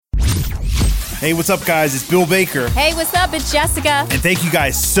Hey, what's up, guys? It's Bill Baker. Hey, what's up? It's Jessica. And thank you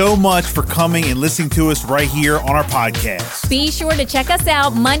guys so much for coming and listening to us right here on our podcast. Be sure to check us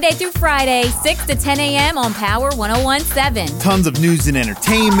out Monday through Friday, 6 to 10 a.m. on Power 101.7. Tons of news and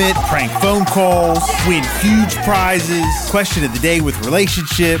entertainment, prank phone calls, win huge prizes, question of the day with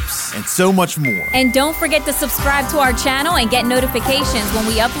relationships, and so much more. And don't forget to subscribe to our channel and get notifications when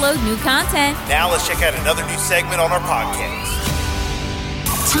we upload new content. Now let's check out another new segment on our podcast.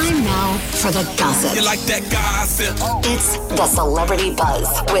 Time now for the gossip. You like that gossip? It's the Celebrity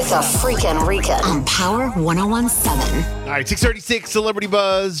Buzz with a freakin' Rika on Power 101.7. All right, 6:36 Celebrity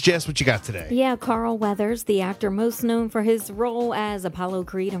Buzz. Jess, what you got today? Yeah, Carl Weathers, the actor most known for his role as Apollo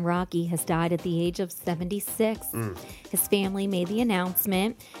Creed in Rocky, has died at the age of 76. His family made the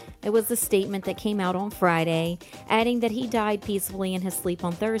announcement. It was a statement that came out on Friday, adding that he died peacefully in his sleep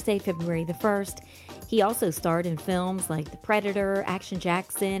on Thursday, February the 1st. He also starred in films like The Predator, Action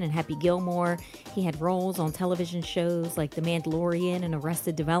Jackson, and Happy Gilmore. He had roles on television shows like The Mandalorian and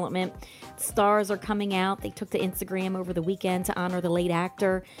Arrested Development. Stars are coming out. They took to Instagram over the weekend to honor the late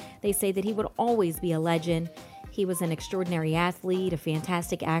actor. They say that he would always be a legend. He was an extraordinary athlete, a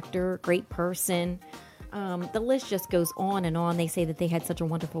fantastic actor, great person. The list just goes on and on. They say that they had such a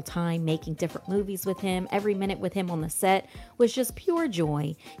wonderful time making different movies with him. Every minute with him on the set was just pure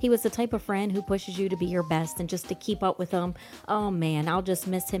joy. He was the type of friend who pushes you to be your best, and just to keep up with him, oh man, I'll just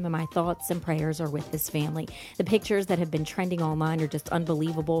miss him, and my thoughts and prayers are with his family. The pictures that have been trending online are just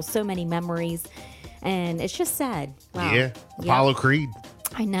unbelievable. So many memories, and it's just sad. Wow. Yeah, Apollo Creed.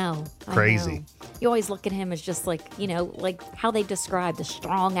 I know. Crazy. I know. You always look at him as just like, like how they described a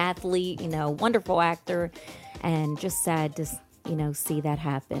strong athlete, wonderful actor, and just sad to, see that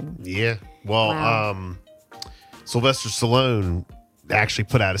happen. Yeah. Well, Wow. Sylvester Stallone actually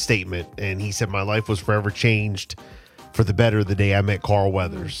put out a statement, and he said, "My life was forever changed for the better the day I met Carl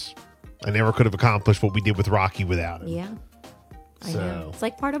Weathers. I never could have accomplished what we did with Rocky without him." Yeah. I So- know. It's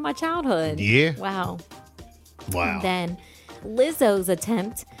like part of my childhood. Yeah. Wow. Wow. And then Lizzo's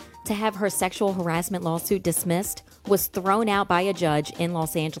attempt to have her sexual harassment lawsuit dismissed was thrown out by a judge in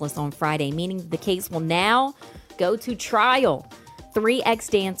Los Angeles on Friday, meaning the case will now go to trial. 3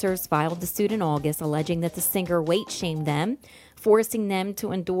 ex-dancers filed the suit in August, alleging that the singer weight-shamed them, forcing them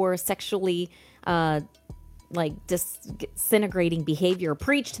to endure sexually disintegrating behavior,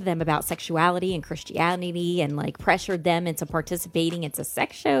 preached to them about sexuality and Christianity, and pressured them into participating into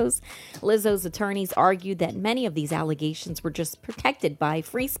sex shows. Lizzo's attorneys argued that many of these allegations were just protected by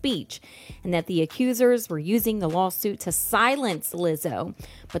free speech, and that the accusers were using the lawsuit to silence Lizzo.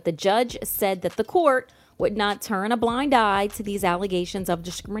 But the judge said that the court would not turn a blind eye to these allegations of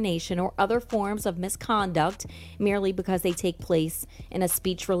discrimination or other forms of misconduct merely because they take place in a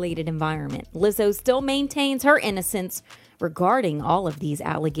speech-related environment. Lizzo still maintains her innocence regarding all of these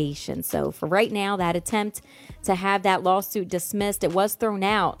allegations. So for right now, that attempt to have that lawsuit dismissed, it was thrown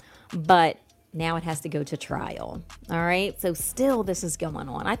out, but now it has to go to trial. All right? So still this is going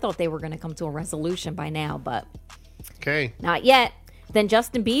on. I thought they were going to come to a resolution by now, but Okay. not yet. Then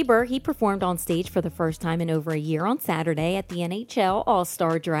Justin Bieber, he performed on stage for the first time in over a year on Saturday at the NHL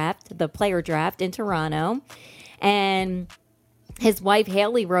All-Star Draft, the player draft in Toronto. And his wife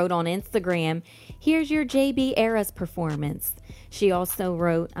Haley wrote on Instagram, "Here's your JB Eras performance." She also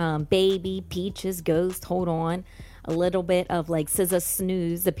wrote, "Baby, Peaches, Ghost, Hold On." A little bit of SZA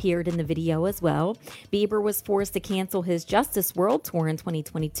Snooze appeared in the video as well. Bieber was forced to cancel his Justice World Tour in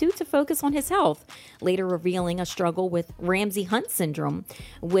 2022 to focus on his health, later revealing a struggle with Ramsay Hunt syndrome,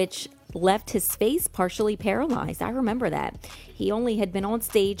 which left his face partially paralyzed. I remember that. He only had been on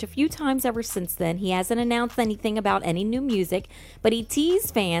stage a few times ever since then. He hasn't announced anything about any new music, but he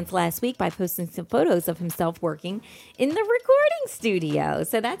teased fans last week by posting some photos of himself working in the recording studio.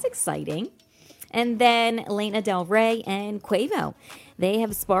 So that's exciting. And then Lana Del Rey and Quavo, they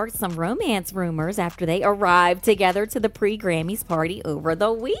have sparked some romance rumors after they arrived together to the pre-Grammys party over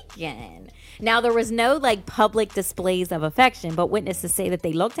the weekend. Now, there was no public displays of affection, but witnesses say that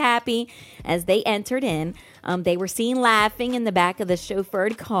they looked happy as they entered in. They were seen laughing in the back of the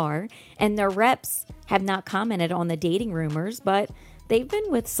chauffeured car, and their reps have not commented on the dating rumors, but they've been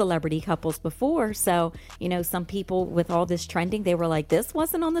with celebrity couples before. So, some people with all this trending, they were like, this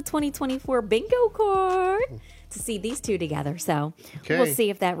wasn't on the 2024 bingo card to see these two together. So We'll see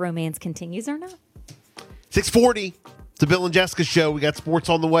if that romance continues or not. 6:40, the Bill and Jessica Show. We got sports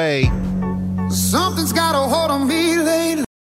on the way. Something's got a hold on me lately.